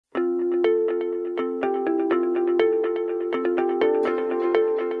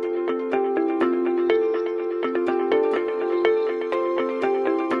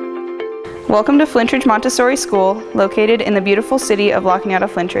Welcome to Flintridge Montessori School, located in the beautiful city of Canada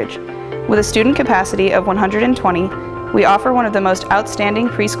Flintridge. With a student capacity of 120, we offer one of the most outstanding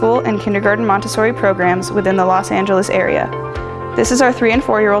preschool and kindergarten Montessori programs within the Los Angeles area. This is our 3- and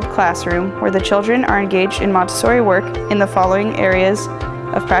 4-year-old classroom where the children are engaged in Montessori work in the following areas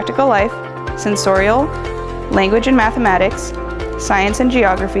of practical life, sensorial, language and mathematics, science and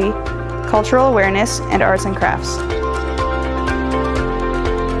geography, cultural awareness, and arts and crafts.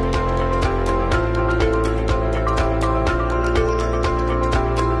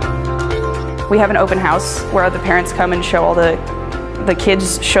 We have an open house where the parents come and show the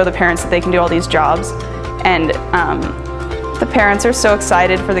kids show the parents that they can do all these jobs, and the parents are so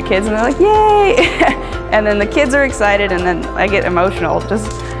excited for the kids and they're like, yay! And then the kids are excited and then I get emotional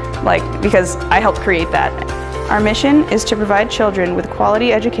just like because I helped create that. Our mission is to provide children with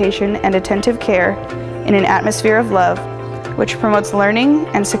quality education and attentive care in an atmosphere of love, which promotes learning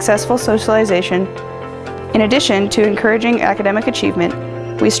and successful socialization. In addition to encouraging academic achievement,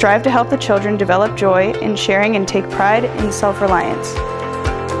 we strive to help the children develop joy in sharing and take pride in self-reliance.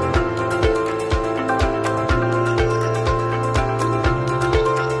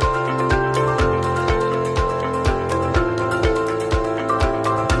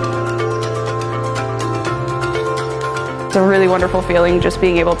 It's a really wonderful feeling just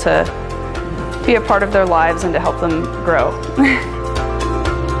being able to be a part of their lives and to help them grow.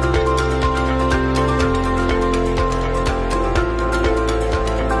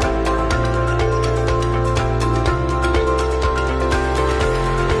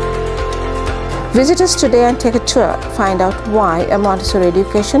 Visit us today and take a tour. Find out why a Montessori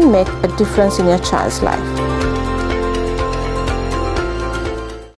education makes a difference in your child's life.